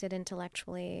connected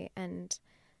intellectually and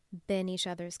been each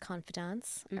other's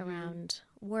confidants around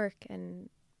work and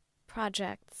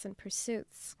projects and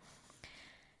pursuits.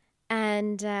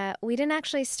 And we didn't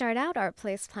actually start out our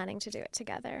place planning to do it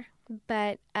together,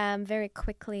 but very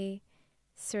quickly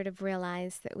sort of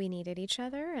realized that we needed each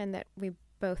other and that we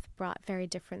both brought very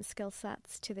different skill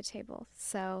sets to the table.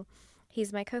 So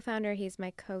he's my co-founder, he's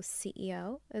my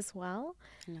co-CEO as well.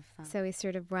 I love that. So we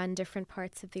sort of run different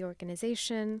parts of the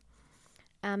organization.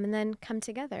 And then come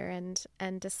together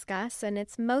and discuss. And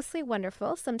it's mostly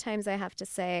wonderful. Sometimes I have to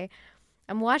say,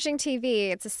 I'm watching TV.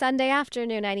 It's a Sunday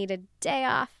afternoon. I need a day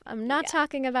off. I'm not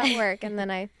talking about work. And then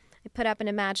I put up an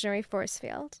imaginary force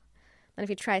field. And if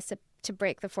he tries to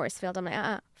break the force field, I'm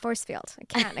like, force field.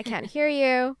 I can't hear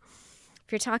you.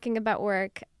 If you're talking about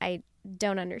work, I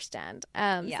don't understand.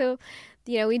 So,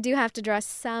 you know, we do have to draw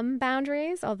some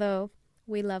boundaries, although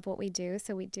we love what we do.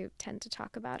 So we do tend to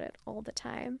talk about it all the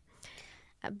time.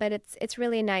 But it's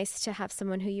really nice to have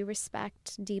someone who you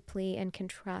respect deeply and can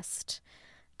trust.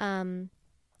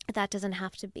 That doesn't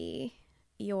have to be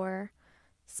your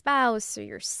spouse or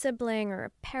your sibling or a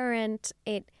parent.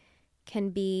 It can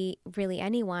be really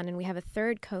anyone. And we have a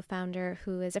third co-founder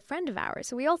who is a friend of ours,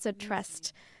 who we also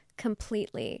trust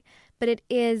completely. But it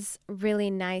is really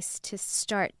nice to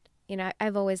start. You know,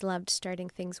 I've always loved starting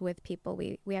things with people.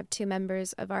 We have 2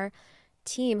 members of our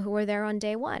team who were there on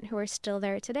day 1, who are still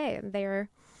there today. And they're,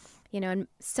 you know, and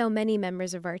so many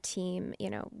members of our team, you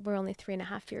know, we're only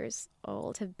 3.5 years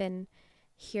old, have been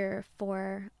here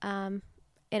for,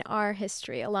 in our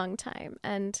history, a long time.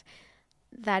 And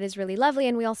that is really lovely.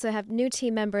 And we also have new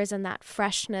team members, and that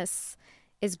freshness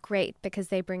is great because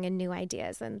they bring in new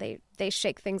ideas and they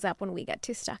shake things up when we get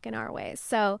too stuck in our ways.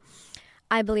 So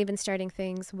I believe in starting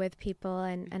things with people,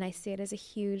 and I see it as a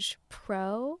huge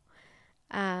pro.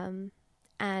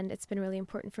 And it's been really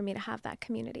important for me to have that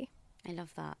community. I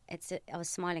love that. I was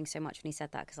smiling so much when he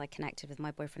said that because I connected with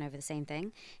my boyfriend over the same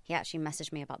thing. He actually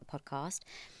messaged me about the podcast.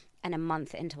 And a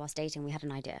month into us dating, we had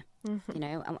an idea, you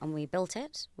know, and we built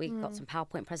it. We got some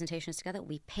PowerPoint presentations together.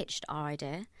 We pitched our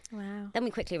idea. Wow. Then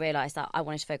we quickly realised that I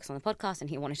wanted to focus on the podcast and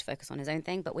he wanted to focus on his own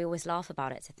thing. But we always laugh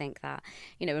about it to think that,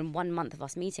 you know, in 1 month of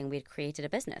us meeting, we had created a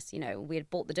business. You know, we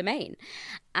had bought the domain.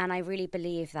 And I really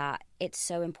believe that it's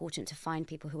so important to find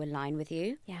people who align with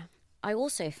you. Yeah. I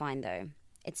also find, though,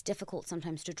 it's difficult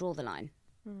sometimes to draw the line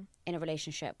in a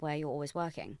relationship where you're always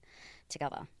working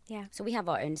together. Yeah. So we have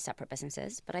our own separate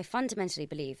businesses, but I fundamentally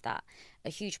believe that a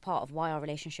huge part of why our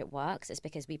relationship works is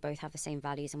because we both have the same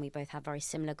values and we both have very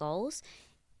similar goals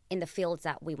in the fields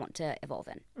that we want to evolve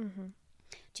in.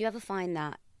 Do you ever find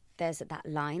that there's that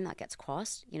line that gets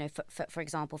crossed. You know, for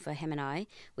example, for him and I,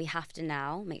 we have to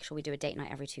now make sure we do a date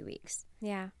night every 2 weeks.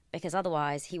 Yeah. Because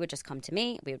otherwise he would just come to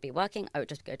me, we would be working, I would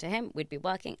just go to him, we'd be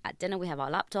working. At dinner we have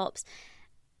our laptops.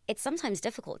 It's sometimes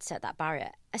difficult to set that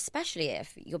barrier, especially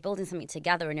if you're building something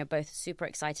together and you're both super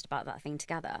excited about that thing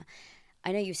together.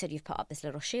 I know you said you've put up this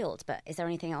little shield, but is there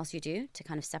anything else you do to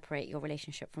kind of separate your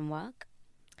relationship from work?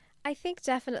 I think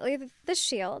definitely the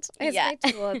shield is my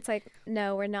tool. It's like,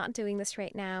 no, we're not doing this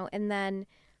right now. And then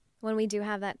when we do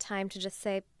have that time to just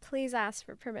say, please ask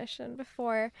for permission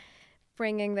before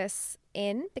bringing this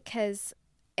in, because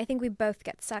I think we both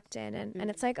get sucked in and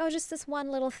it's like, oh, just this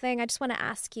one little thing. I just want to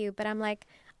ask you. But I'm like,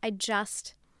 I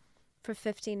just for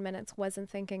 15 minutes wasn't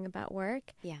thinking about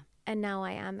work. Yeah. And now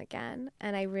I am again.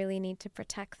 And I really need to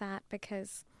protect that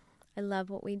because I love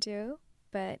what we do.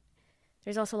 But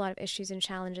there's also a lot of issues and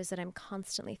challenges that I'm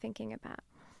constantly thinking about.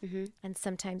 Mm-hmm. And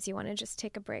sometimes you want to just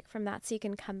take a break from that so you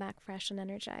can come back fresh and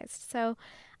energized. So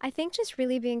I think just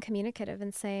really being communicative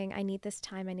and saying, I need this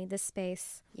time, I need this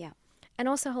space. Yeah. And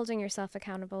also holding yourself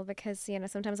accountable because, you know,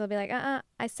 sometimes I'll be like,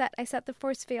 I set the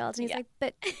force field. And he's like,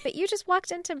 but you just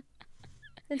walked into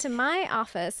my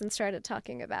office and started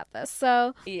talking about this.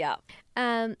 So yeah,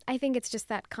 I think it's just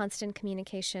that constant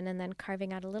communication and then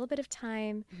carving out a little bit of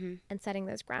time and setting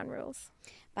those ground rules.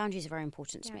 Boundaries are very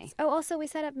important to me. Oh, also we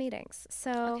set up meetings.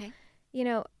 So, you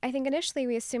know, I think initially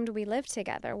we assumed we lived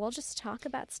together. We'll just talk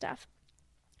about stuff.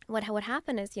 What would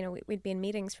happen is, you know, we'd be in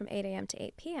meetings from 8 a.m. to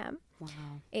 8 p.m. Wow.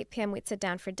 8 p.m. we'd sit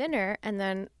down for dinner and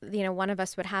then, you know, one of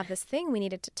us would have this thing we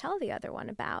needed to tell the other one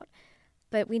about.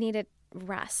 But we needed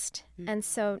rest. And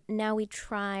so now we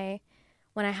try,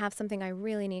 when I have something I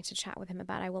really need to chat with him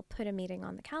about, I will put a meeting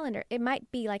on the calendar. It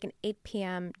might be like an 8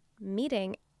 p.m.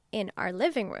 meeting in our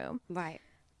living room. Right.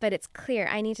 But it's clear,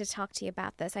 I need to talk to you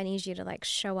about this. I need you to like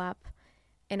show up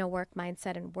in a work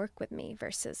mindset and work with me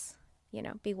versus, you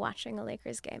know, be watching a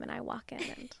Lakers game and I walk in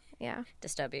and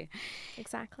disturb you.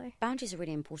 Exactly. Boundaries are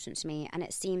really important to me and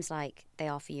it seems like they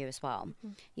are for you as well.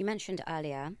 Mm-hmm. You mentioned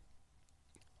earlier,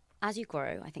 as you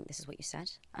grow, I think this is what you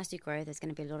said, as you grow, there's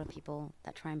going to be a lot of people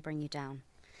that try and bring you down.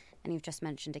 And you've just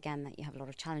mentioned again that you have a lot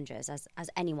of challenges, as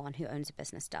anyone who owns a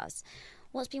business does.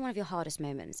 What's been one of your hardest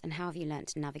moments and how have you learned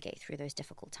to navigate through those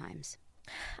difficult times?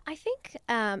 I think,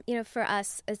 you know, for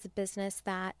us as a business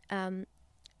that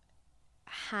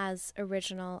has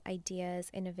original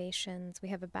ideas, innovations, we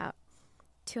have about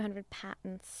 200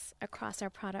 patents across our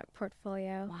product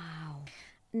portfolio. Wow.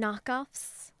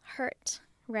 Knockoffs hurt.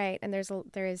 Right. And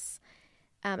there is,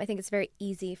 I think it's very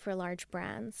easy for large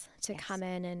brands to come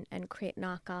in and create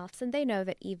knockoffs. And they know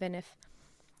that even if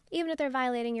they're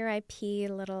violating your IP a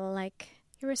little, like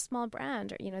you're a small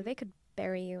brand or, you know, they could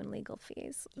bury you in legal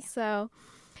fees. Yeah. So,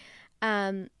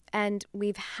 and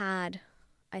we've had,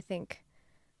 I think,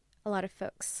 a lot of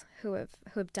folks who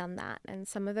have done that. And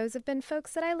some of those have been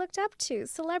folks that I looked up to,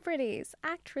 celebrities,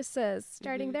 actresses,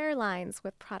 starting their lines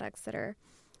with products that are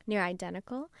near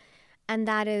identical. And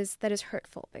that is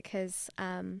hurtful because,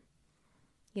 you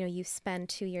know, you spend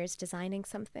 2 years designing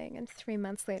something and 3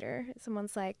 months later,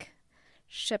 someone's like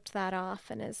shipped that off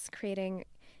and is creating,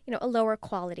 you know, a lower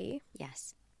quality.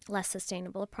 Yes. Less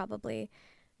sustainable, probably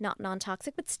not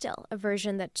non-toxic, but still a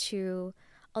version that to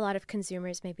a lot of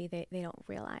consumers, maybe they don't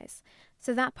realize.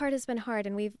 So that part has been hard.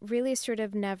 And we've really sort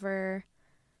of never,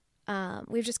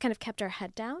 we've just kind of kept our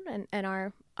head down and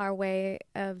our way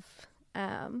of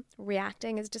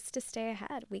reacting is just to stay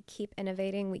ahead. We keep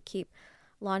innovating. We keep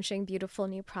launching beautiful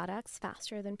new products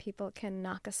faster than people can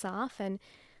knock us off. And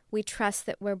we trust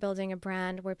that we're building a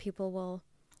brand where people will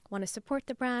want to support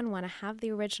the brand, want to have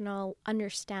the original,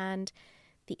 understand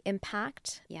the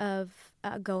impact of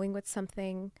going with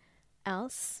something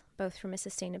else, both from a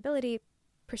sustainability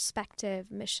perspective,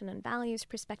 mission and values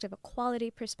perspective, a quality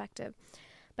perspective.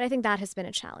 But I think that has been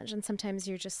a challenge. And sometimes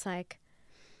you're just like,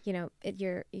 you know,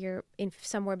 you're in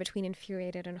somewhere between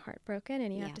infuriated and heartbroken,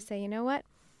 and you have to say, you know what,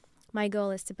 my goal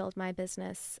is to build my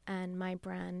business and my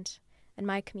brand and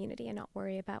my community, and not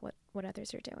worry about what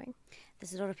others are doing.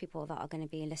 There's a lot of people that are going to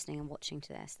be listening and watching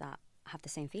to this that have the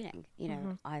same feeling. You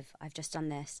know, I've just done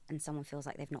this, and someone feels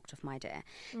like they've knocked off my door.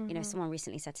 You know, someone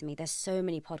recently said to me, "There's so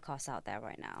many podcasts out there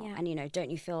right now, and you know,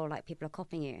 don't you feel like people are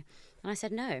copying you?" And I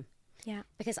said, "No." Yeah.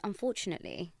 Because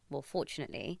fortunately,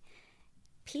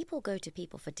 people go to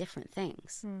people for different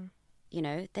things. You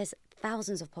know, there's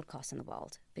thousands of podcasts in the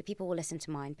world, but people will listen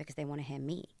to mine because they want to hear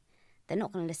me. They're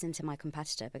not going to listen to my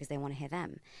competitor because they want to hear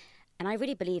them. And I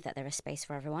really believe that there is space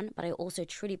for everyone, but I also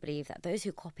truly believe that those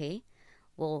who copy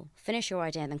will finish your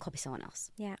idea and then copy someone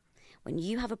else. Yeah. When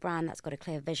you have a brand that's got a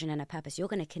clear vision and a purpose, you're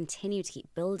going to continue to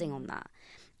keep building on that.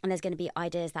 And there's going to be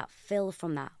ideas that fill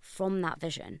from that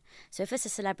vision. So if it's a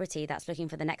celebrity that's looking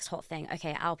for the next hot thing,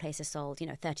 okay, our place is sold,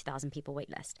 30,000 people wait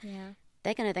list. Yeah.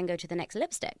 They're going to then go to the next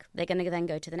lipstick. They're going to then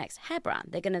go to the next hair brand.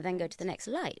 They're going to then go to the next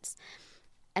lights.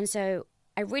 And so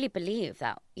I really believe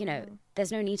that,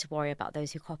 there's no need to worry about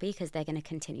those who copy, because they're going to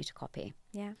continue to copy.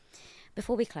 Yeah.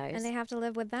 Before we close. And they have to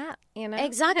live with that,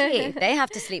 Exactly. They have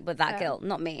to sleep with that guilt,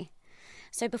 not me.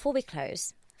 So before we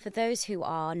close, for those who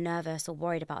are nervous or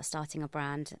worried about starting a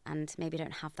brand and maybe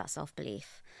don't have that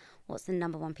self-belief, what's the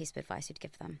number one piece of advice you'd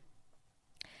give them?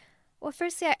 Well,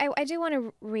 firstly, I do want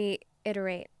to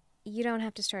reiterate, you don't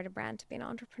have to start a brand to be an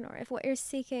entrepreneur. If what you're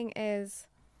seeking is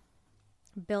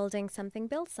building something,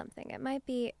 build something. It might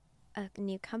be a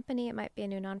new company, it might be a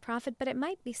new nonprofit, but it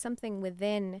might be something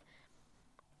within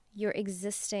your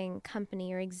existing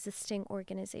company, your existing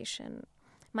organization.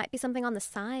 Might be something on the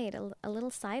side, a little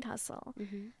side hustle.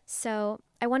 Mm-hmm. So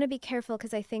I want to be careful,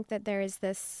 because I think that there is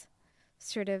this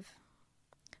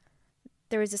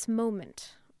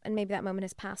moment, and maybe that moment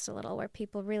has passed a little, where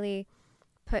people really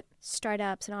put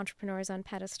startups and entrepreneurs on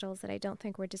pedestals that I don't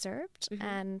think were deserved. Mm-hmm.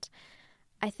 And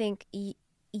I think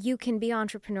you can be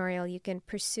entrepreneurial, you can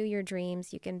pursue your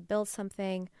dreams, you can build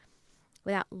something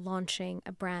without launching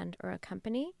a brand or a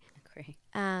company. Agree.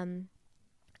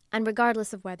 And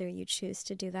regardless of whether you choose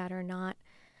to do that or not,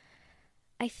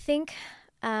 I think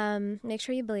make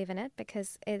sure you believe in it,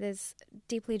 because it is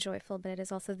deeply joyful, but it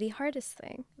is also the hardest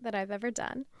thing that I've ever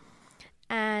done.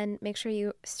 And make sure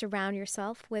you surround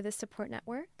yourself with a support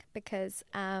network, because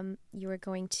you are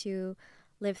going to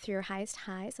live through your highest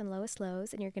highs and lowest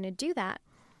lows, and you're going to do that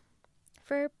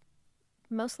for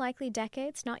most likely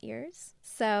decades, not years.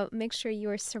 So make sure you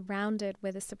are surrounded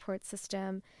with a support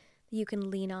system you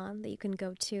can lean on, that you can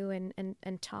go to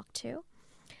and talk to.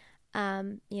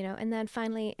 And then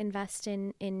finally invest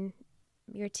in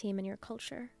your team and your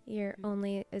culture. You're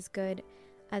only as good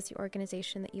as the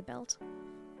organization that you build.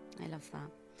 I love that.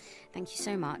 Thank you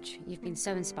so much. You've been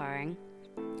so inspiring.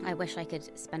 I wish I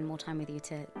could spend more time with you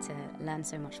to learn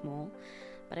so much more,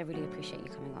 but I really appreciate you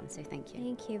coming on, so thank you.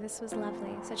 Thank you. This was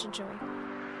lovely. Such a joy.